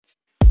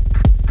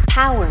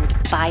Powered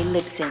by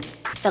Libsyn,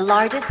 the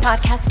largest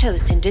podcast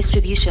host and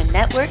distribution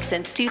network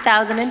since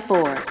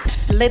 2004.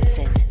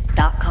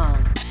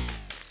 Libsyn.com.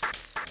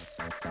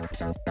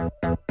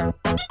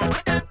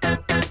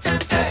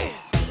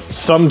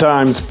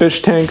 Sometimes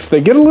fish tanks, they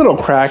get a little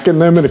crack in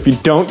them, and if you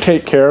don't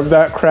take care of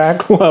that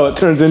crack, well, it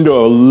turns into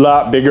a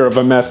lot bigger of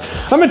a mess.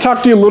 I'm going to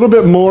talk to you a little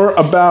bit more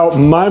about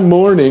my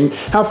morning,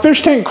 how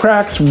fish tank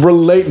cracks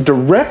relate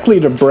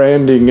directly to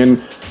branding,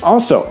 and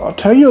also, I'll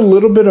tell you a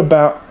little bit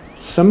about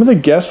some of the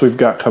guests we've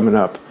got coming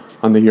up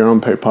on the Your Own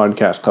Pay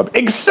Podcast Club.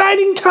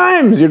 Exciting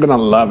times! You're going to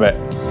love it.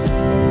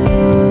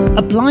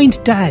 A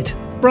blind dad,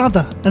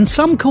 brother, and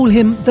some call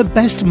him the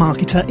best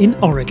marketer in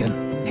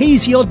Oregon.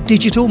 He's your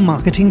digital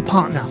marketing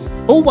partner,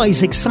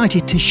 always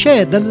excited to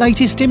share the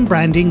latest in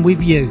branding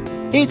with you.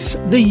 It's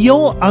the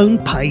Your Own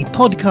Pay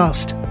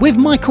Podcast with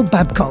Michael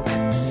Babcock.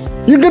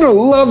 You're going to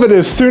love it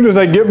as soon as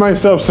I get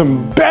myself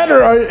some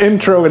better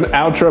intro and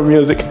outro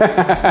music.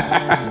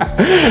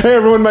 Hey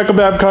everyone, Michael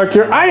Babcock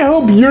here. I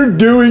hope you're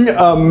doing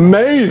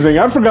amazing.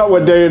 I forgot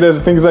what day it is.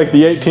 I think it's like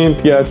the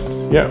 18th.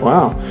 Yeah,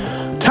 wow.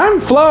 Time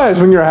flies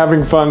when you're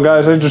having fun,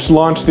 guys. I just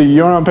launched the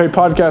Your Own Pay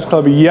Podcast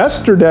Club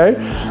yesterday,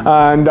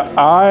 and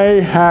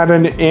I had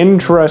an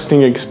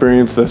interesting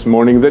experience this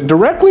morning that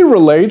directly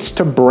relates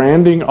to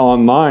branding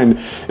online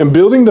and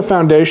building the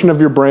foundation of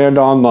your brand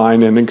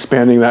online and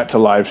expanding that to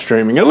live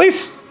streaming. At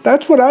least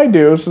that's what I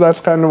do, so that's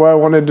kind of why I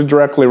wanted to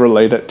directly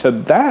relate it to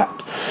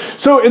that.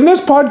 So in this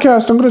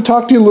podcast, I'm going to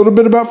talk to you a little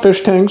bit about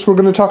fish tanks. We're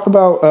going to talk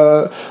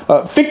about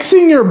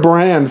fixing your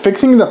brand,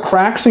 fixing the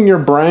cracks in your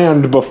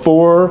brand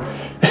before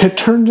it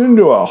turns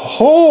into a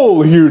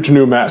whole huge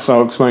new mess.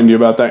 I'll explain to you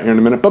about that here in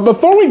a minute. But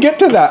before we get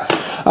to that,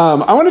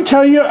 I want to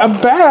tell you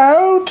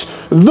about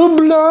The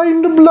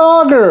Blind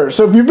Blogger.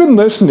 So if you've been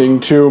listening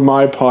to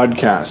my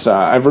podcast,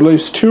 I've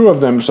released 2 of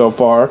them so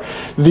far.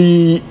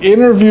 The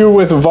interview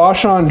with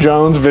Vaushon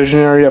Jones,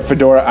 visionary of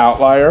Fedora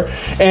Outlier.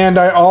 And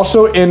I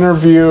also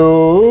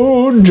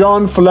interviewed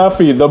John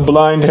Fluffy, the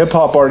blind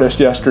hip-hop artist,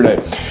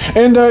 yesterday.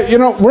 And,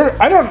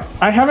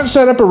 I haven't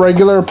set up a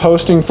regular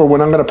posting for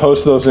when I'm going to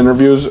post those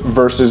interviews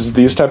versus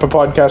these type of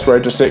podcasts where I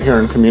just sit here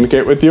and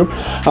communicate with you.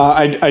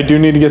 I do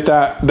need to get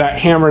that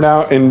hammered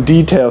out in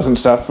details and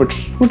stuff,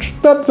 which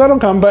that'll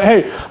come. But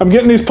hey, I'm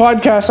getting these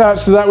podcasts out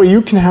so that way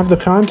you can have the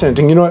content.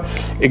 And you know what?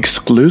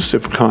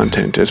 Exclusive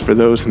content is for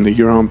those in the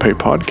Your Own Pay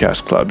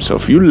Podcast Club. So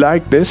if you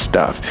like this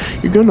stuff,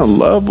 you're gonna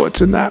love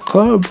what's in that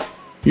club.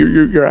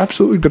 You're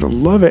absolutely gonna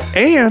love it.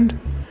 And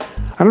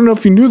I don't know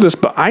if you knew this,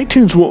 but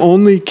iTunes will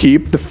only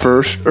keep the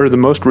first or the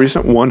most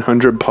recent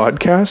 100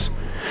 podcasts.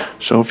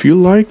 So if you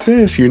like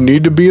this, you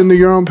need to be in the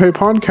Your Own Pay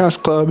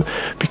Podcast Club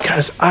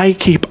because I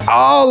keep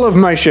all of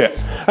my shit.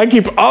 I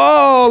keep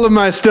all of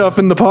my stuff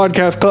in the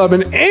podcast club,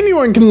 and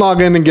anyone can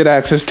log in and get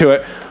access to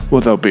it.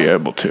 Well, they'll be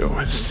able to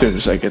as soon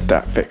as I get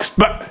that fixed.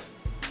 But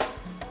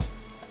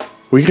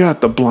we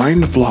got the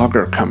blind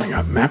blogger coming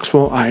up,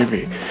 Maxwell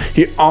Ivy.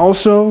 He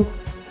also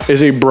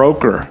is a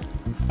broker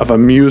of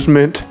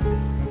amusement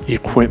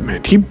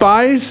equipment. He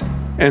buys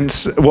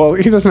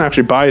he doesn't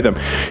actually buy them.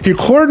 He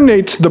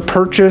coordinates the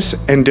purchase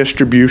and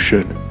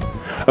distribution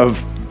of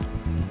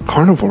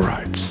carnival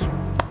rides,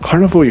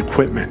 carnival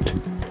equipment.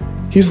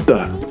 He's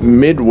the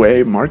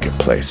midway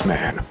marketplace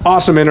man.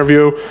 Awesome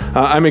interview.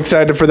 I'm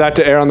excited for that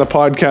to air on the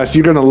podcast.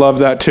 You're going to love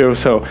that too,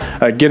 so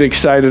get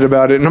excited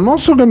about it. And I'm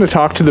also going to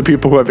talk to the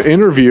people who have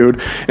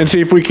interviewed and see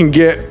if we can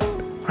get,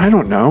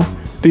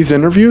 these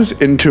interviews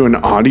into an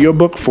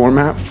audiobook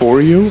format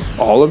for you.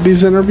 All of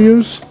these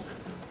interviews.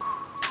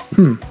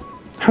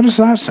 How does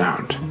that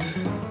sound?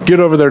 Get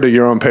over there to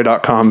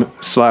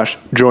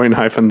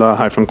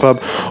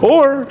yourownpay.com/join-the-club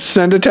or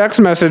send a text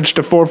message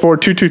to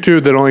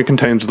 44222 that only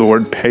contains the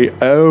word pay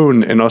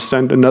own, and I'll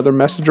send another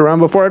message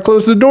around before I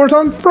close the doors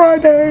on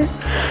Friday.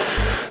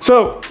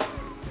 So,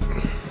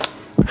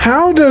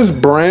 how does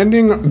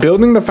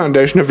building the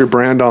foundation of your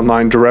brand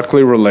online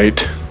directly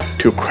relate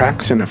to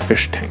cracks in a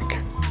fish tank?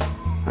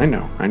 I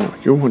know.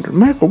 You're wondering,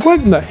 Michael, what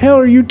in the hell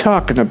are you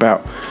talking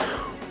about?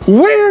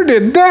 Where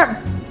did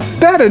that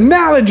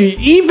analogy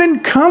even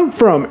come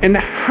from? And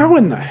how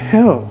in the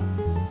hell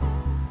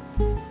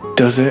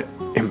does it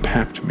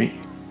impact me?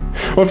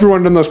 Well, if you're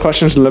wondering those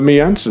questions, let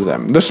me answer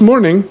them. This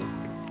morning,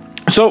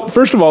 so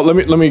first of all, let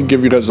me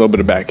give you guys a little bit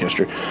of back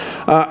history.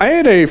 I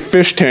had a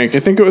fish tank. I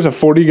think it was a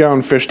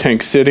 40-gallon fish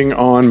tank sitting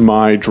on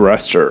my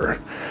dresser.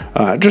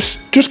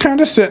 Just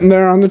kind of sitting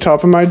there on the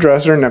top of my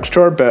dresser next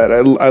to our bed.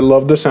 I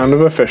love the sound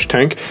of a fish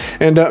tank,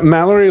 and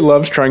Mallory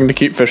loves trying to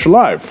keep fish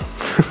alive.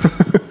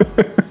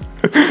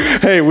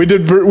 Hey, we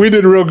did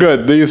real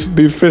good.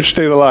 These fish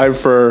stayed alive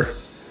for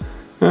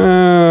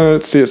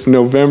let's see, it's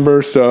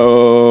November,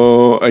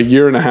 so a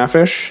year and a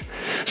half-ish.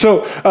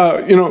 So,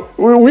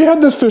 we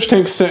had this fish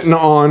tank sitting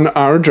on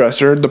our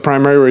dresser. The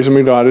primary reason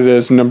we got it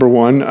is, number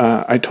one,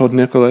 I told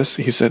Nicholas,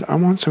 he said, I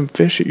want some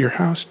fish at your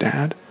house,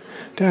 Dad.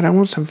 Dad, I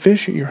want some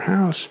fish at your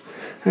house.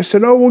 I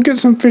said, oh, we'll get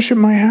some fish at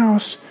my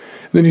house.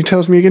 Then he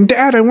tells me again,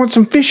 Dad, I want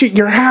some fish at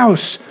your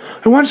house.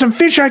 I want some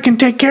fish I can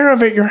take care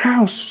of at your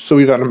house. So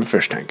we got him a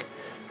fish tank.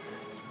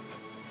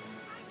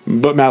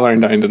 But Mallory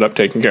and I ended up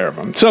taking care of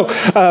him. So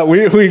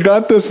we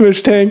got this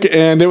fish tank,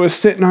 and it was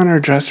sitting on our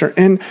dresser.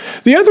 And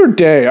the other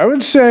day, I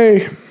would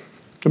say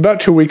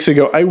about 2 weeks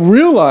ago, I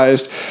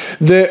realized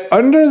that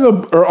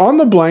on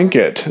the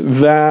blanket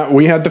that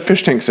we had the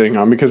fish tank sitting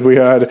on, because we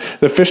had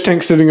the fish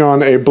tank sitting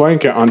on a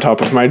blanket on top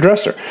of my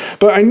dresser.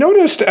 But I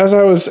noticed as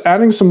I was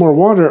adding some more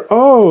water,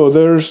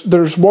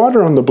 there's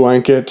water on the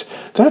blanket.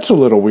 That's a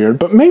little weird,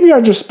 but maybe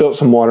I just spilt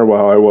some water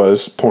while I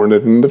was pouring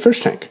it in the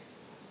fish tank.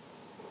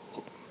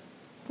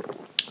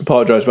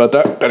 Apologize about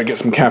that. Gotta get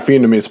some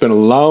caffeine to me. It's been a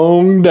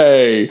long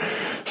day.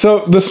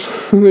 So this,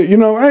 I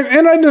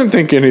didn't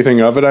think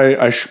anything of it.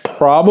 I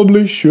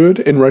probably should,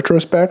 in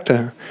retrospect.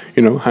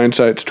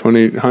 Hindsight's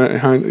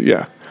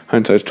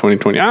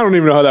 2020. I don't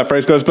even know how that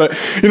phrase goes, but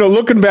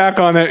looking back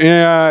on it,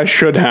 yeah, I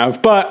should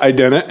have, but I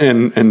didn't,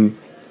 and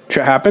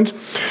shit happens.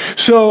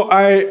 So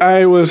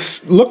I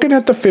was looking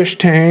at the fish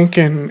tank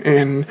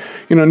and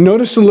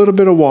noticed a little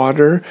bit of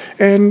water,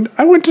 and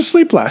I went to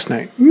sleep last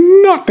night,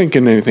 not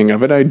thinking anything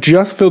of it. I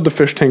just filled the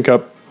fish tank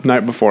up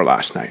night before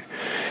last night.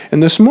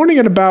 And this morning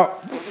at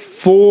about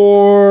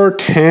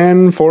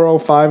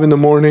 4:05 in the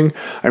morning,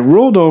 I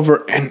rolled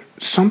over and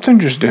something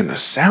just didn't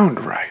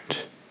sound right.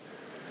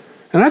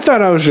 And I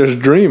thought I was just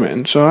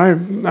dreaming. So I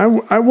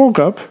woke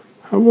up.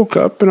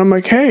 And I'm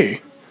like, hey,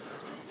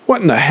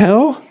 what in the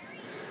hell?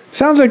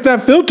 Sounds like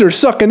that filter's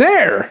sucking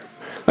air.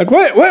 Like,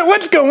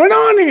 what's going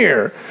on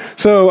here?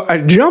 So I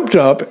jumped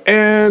up,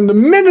 and the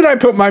minute I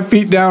put my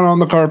feet down on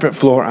the carpet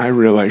floor, I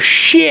realized,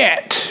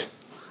 shit,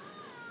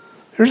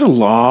 there's a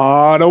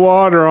lot of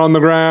water on the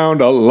ground,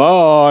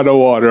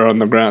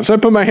 So I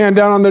put my hand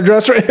down on the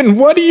dresser, and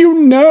what do you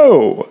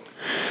know?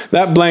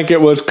 That blanket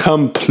was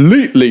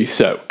completely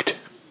soaked.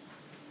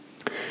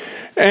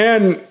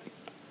 And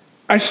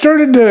I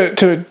started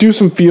to do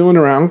some feeling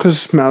around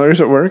because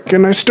Mallory's at work,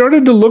 and I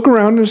started to look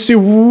around and see,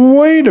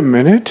 wait a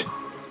minute,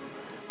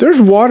 there's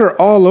water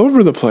all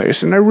over the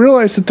place, and I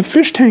realized that the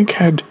fish tank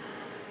had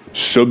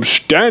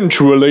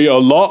substantially a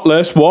lot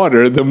less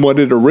water than what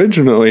it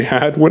originally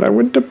had when I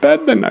went to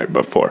bed the night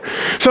before.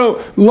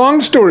 So,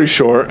 long story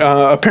short,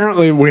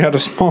 apparently we had a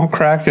small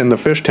crack in the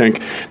fish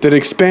tank that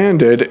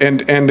expanded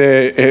and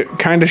it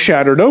kind of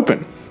shattered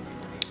open.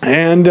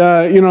 And,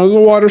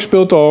 the water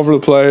spilled all over the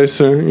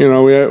place.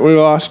 We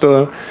lost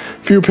a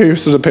few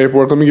pieces of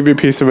paperwork. Let me give you a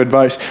piece of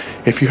advice.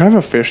 If you have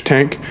a fish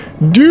tank,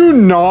 do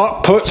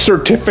not put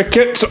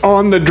certificates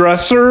on the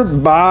dresser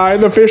by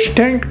the fish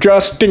tank,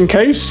 just in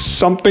case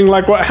something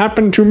like what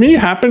happened to me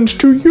happens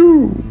to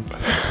you.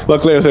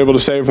 Luckily, I was able to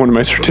save one of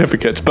my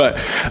certificates. But,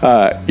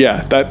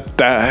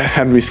 that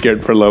had me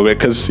scared for a little bit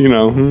because,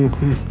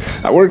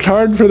 I worked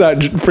hard for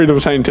that Freedom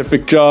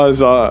Scientific Jaws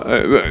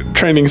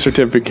training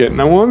certificate,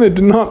 and I wanted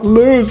to not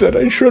lose it.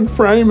 I should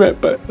frame it,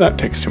 but that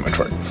takes too much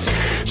work.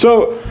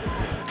 So,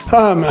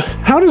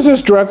 how does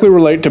this directly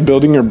relate to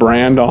building your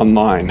brand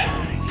online?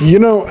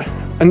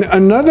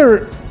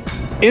 Another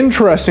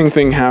interesting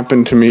thing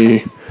happened to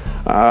me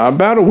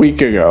about a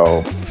week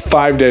ago,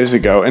 5 days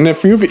ago. And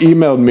if you've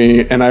emailed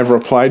me and I've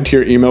replied to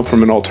your email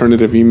from an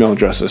alternative email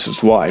address, this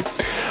is why.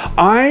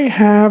 I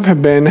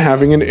have been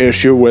having an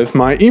issue with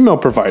my email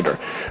provider.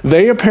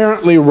 They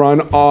apparently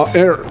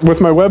with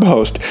my web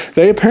host,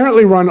 they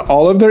apparently run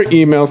all of their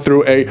email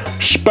through a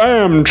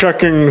spam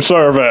checking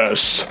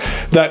service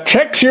that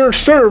checks your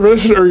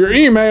service or your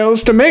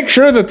emails to make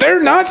sure that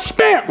they're not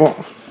spam.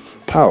 Well,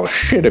 pile of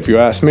shit if you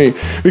ask me,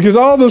 because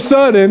all of a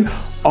sudden,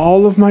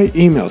 all of my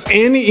emails,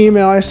 any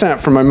email I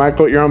sent from my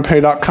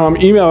michael@yourownpay.com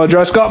email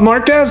address got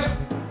marked as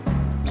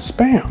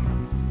spam.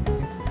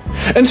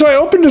 And so I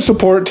opened a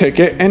support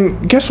ticket,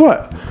 and guess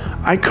what?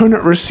 I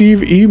couldn't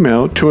receive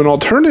email to an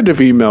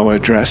alternative email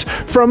address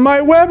from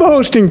my web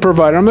hosting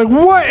provider. I'm like,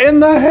 what in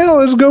the hell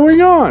is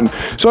going on?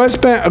 So I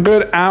spent a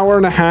good hour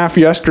and a half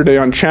yesterday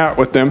on chatting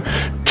with them,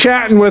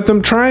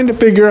 trying to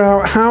figure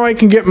out how I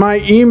can get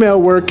my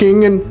email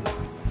working, and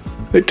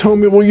they told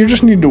me, well, you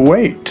just need to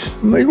wait.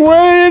 I'm like,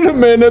 wait a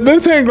minute,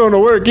 this ain't gonna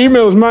work.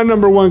 Email is my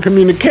number one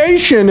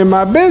communication in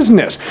my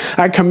business.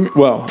 On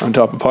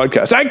top of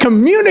podcasts, I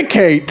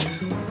communicate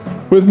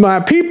with my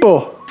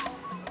people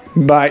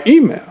by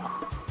email.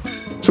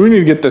 So we need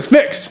to get this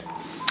fixed.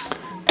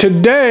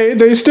 Today,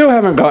 they still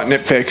haven't gotten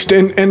it fixed.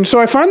 And so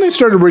I finally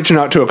started reaching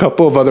out to a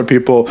couple of other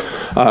people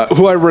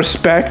who I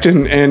respect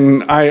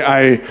and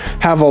I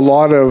have a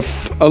lot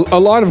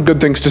of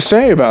good things to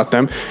say about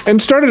them, and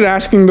started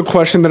asking the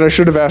question that I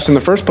should have asked in the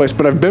first place,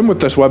 but I've been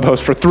with this web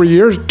host for 2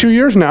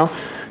 years now.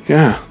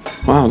 Yeah,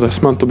 wow,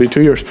 this month will be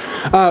 2 years.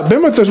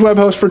 Been with this web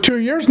host for 2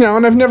 years now,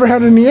 and I've never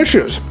had any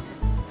issues.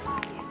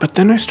 But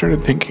then I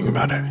started thinking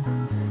about it.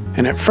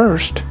 And at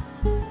first,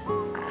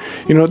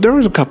 there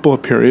was a couple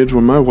of periods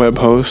where my web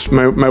host,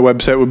 my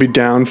website would be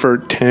down for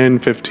 10,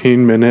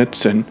 15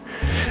 minutes, and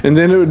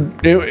then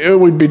it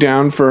would be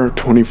down for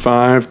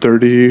 25,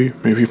 30,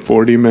 maybe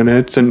 40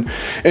 minutes, and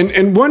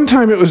one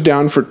time it was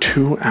down for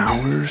 2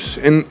 hours,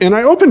 and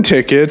I opened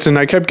tickets, and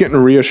I kept getting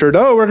reassured,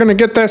 oh, we're going to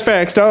get this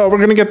fixed, oh, we're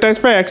going to get this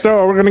fixed,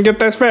 oh, we're going to get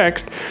this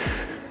fixed.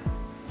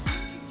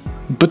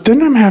 But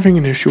then I'm having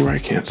an issue where I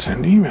can't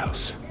send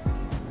emails.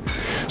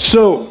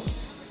 So,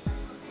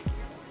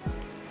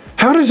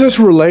 how does this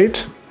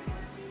relate?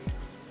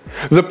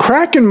 The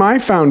crack in my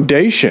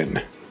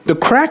foundation, the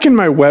crack in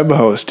my web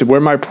host,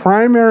 where my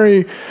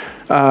primary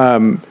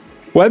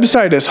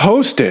website is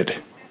hosted,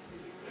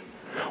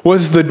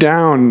 was the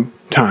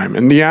downtime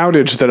and the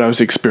outage that I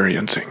was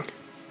experiencing.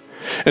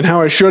 And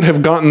how I should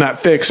have gotten that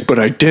fixed, but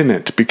I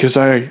didn't, because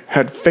I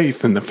had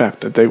faith in the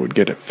fact that they would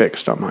get it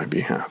fixed on my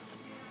behalf.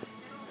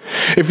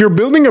 If you're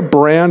building a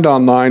brand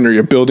online or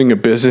you're building a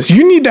business,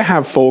 you need to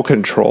have full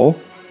control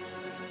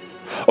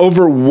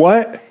over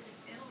what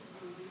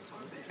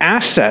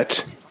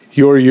asset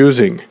you're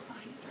using.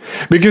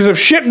 Because if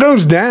shit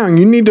goes down,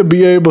 you need to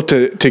be able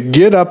to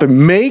get up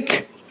and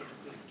make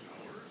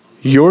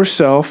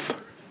yourself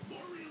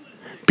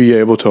be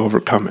able to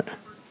overcome it.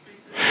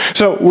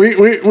 So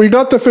we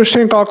got the fish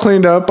tank all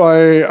cleaned up.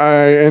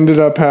 I ended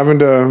up having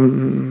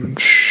to...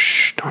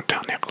 don't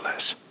tell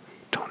Nicholas.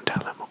 Don't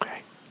tell him,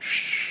 okay?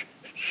 Shh.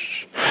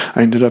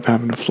 I ended up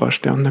having to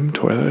flush down them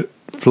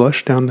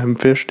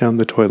fish down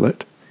the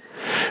toilet.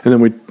 And then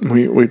we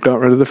got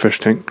rid of the fish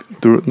tank,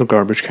 threw it in the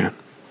garbage can.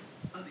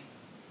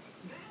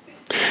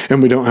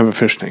 And we don't have a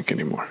fish tank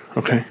anymore,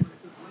 okay?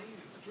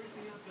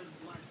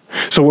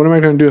 So what am I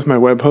going to do with my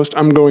web host?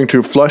 I'm going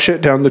to flush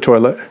it down the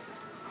toilet.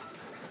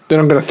 Then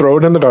I'm going to throw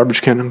it in the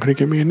garbage can. I'm going to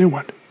get me a new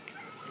one.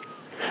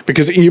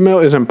 Because email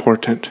is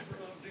important.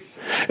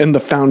 And the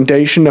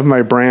foundation of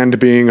my brand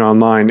being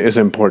online is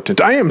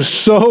important. I am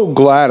so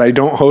glad I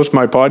don't host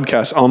my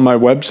podcast on my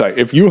website.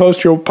 If you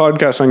host your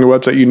podcast on your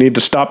website, you need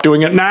to stop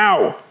doing it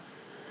now.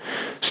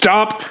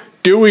 Stop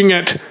doing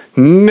it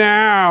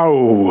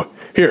now.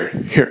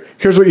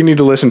 Here's what you need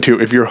to listen to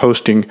if you're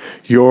hosting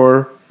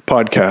your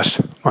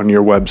podcast on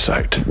your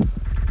website.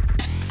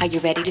 Are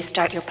you ready to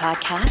start your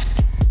podcast?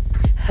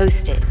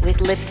 Host it with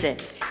Libsyn,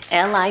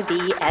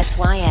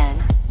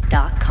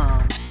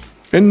 LIBSYN.com.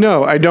 And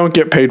no, I don't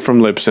get paid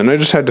from Libsyn. I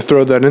just had to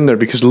throw that in there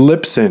because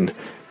Libsyn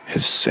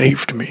has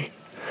saved me.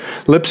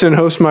 Libsyn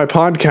hosts my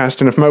podcast,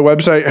 and if my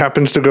website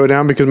happens to go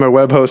down because my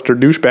web hosts are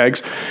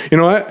douchebags, you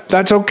know what?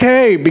 That's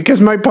okay, because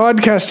my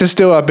podcast is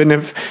still up. And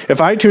if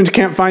iTunes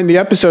can't find the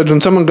episodes when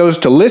someone goes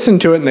to listen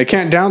to it and they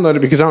can't download it,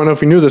 because I don't know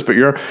if you knew this, but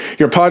your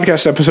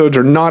podcast episodes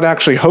are not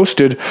actually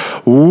hosted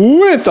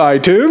with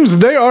iTunes.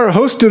 They are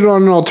hosted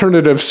on an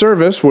alternative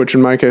service, which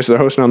in my case, they're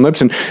hosted on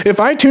Libsyn. If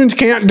iTunes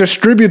can't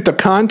distribute the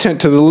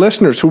content to the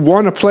listeners who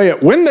want to play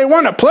it when they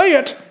want to play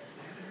it,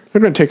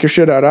 they're going to take your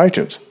shit out of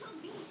iTunes.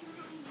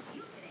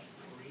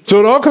 So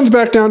it all comes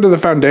back down to the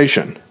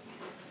foundation.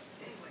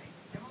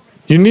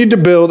 You need to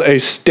build a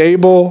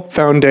stable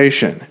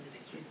foundation.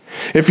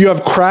 If you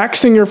have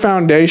cracks in your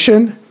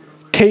foundation,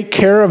 take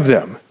care of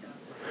them.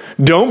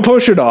 Don't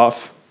push it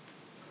off.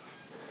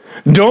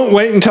 Don't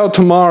wait until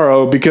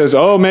tomorrow because,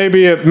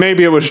 maybe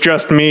it was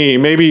just me.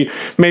 Maybe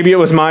it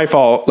was my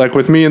fault, like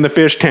with me in the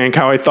fish tank,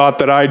 how I thought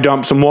that I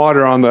dumped some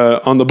water on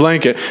the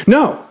blanket.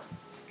 No.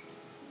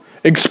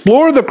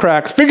 Explore the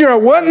cracks, figure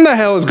out what in the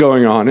hell is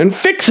going on, and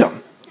fix them.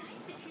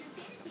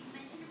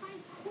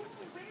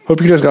 Hope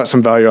you guys got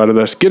some value out of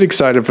this. Get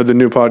excited for the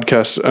new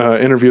podcast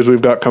interviews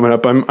we've got coming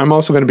up. I'm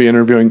also going to be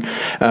interviewing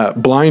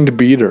Blind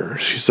Beater.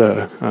 She's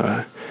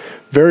a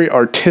very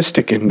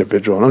artistic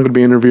individual. And I'm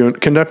going to be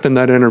conducting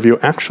that interview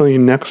actually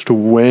next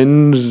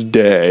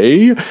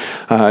Wednesday,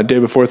 day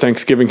before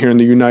Thanksgiving here in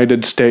the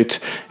United States.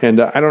 And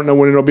I don't know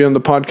when it'll be on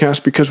the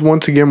podcast because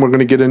once again, we're going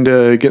to get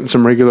into getting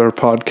some regular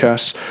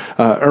podcasts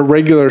or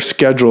regular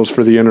schedules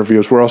for the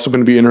interviews. We're also going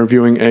to be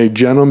interviewing a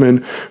gentleman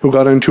who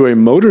got into a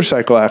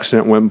motorcycle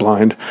accident, went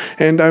blind.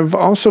 And I've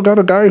also got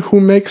a guy who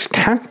makes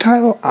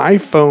tactile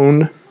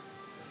iPhone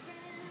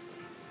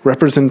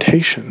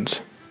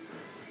representations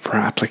for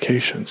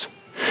applications.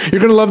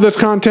 You're going to love this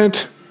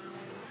content.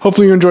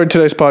 Hopefully you enjoyed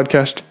today's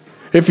podcast.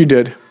 If you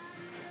did,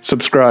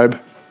 subscribe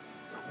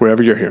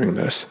wherever you're hearing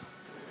this.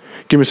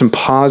 Give me some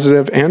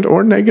positive and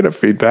or negative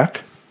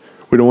feedback.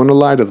 We don't want to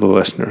lie to the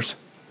listeners.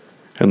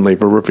 And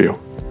leave a review.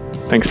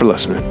 Thanks for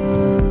listening.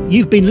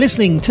 You've been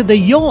listening to the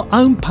Your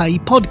Own Pay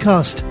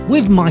podcast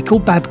with Michael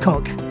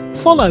Babcock.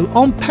 Follow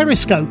on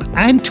Periscope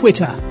and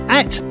Twitter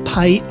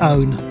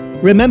 @PayOwn.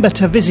 Remember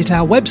to visit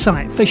our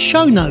website for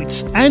show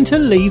notes and to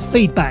leave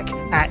feedback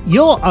at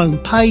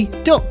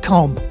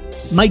yourownpay.com.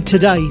 Make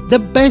today the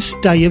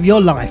best day of your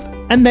life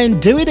and then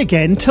do it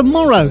again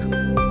tomorrow.